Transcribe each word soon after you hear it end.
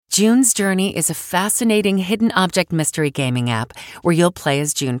June's Journey is a fascinating hidden object mystery gaming app where you'll play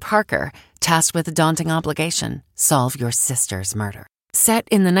as June Parker, tasked with a daunting obligation: solve your sister's murder. Set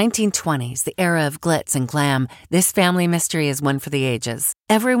in the 1920s, the era of glitz and glam, this family mystery is one for the ages.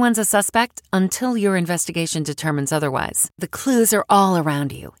 Everyone's a suspect until your investigation determines otherwise. The clues are all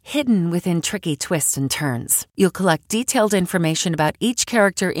around you, hidden within tricky twists and turns. You'll collect detailed information about each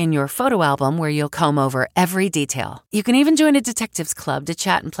character in your photo album where you'll comb over every detail. You can even join a detectives club to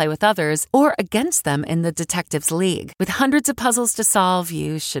chat and play with others or against them in the Detectives League. With hundreds of puzzles to solve,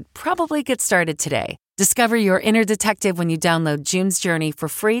 you should probably get started today. Discover your inner detective when you download June's Journey for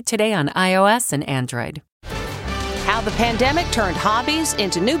free today on iOS and Android. How the pandemic turned hobbies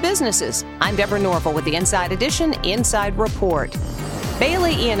into new businesses. I'm Deborah Norville with the Inside Edition Inside Report.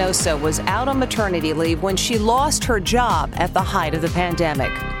 Bailey Ianoso was out on maternity leave when she lost her job at the height of the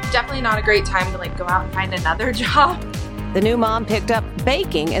pandemic. Definitely not a great time to go out and find another job. The new mom picked up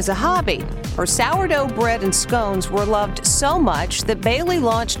baking as a hobby. Her sourdough bread and scones were loved so much that Bailey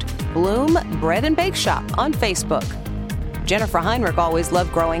launched Bloom Bread and Bake Shop on Facebook. Jennifer Heinrich always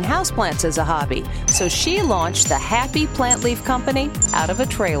loved growing houseplants as a hobby, so she launched the Happy Plant Leaf Company out of a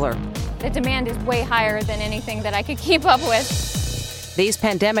trailer. The demand is way higher than anything that I could keep up with. These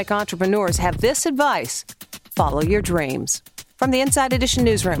pandemic entrepreneurs have this advice: follow your dreams. From the Inside Edition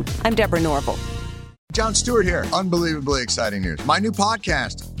newsroom, I'm Deborah Norville. Jon Stewart here. Unbelievably exciting news. My new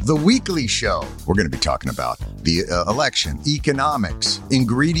podcast, The Weekly Show. We're going to be talking about the election, economics,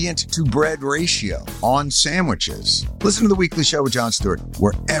 ingredient to bread ratio on sandwiches. Listen to The Weekly Show with Jon Stewart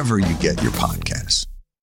wherever you get your podcasts.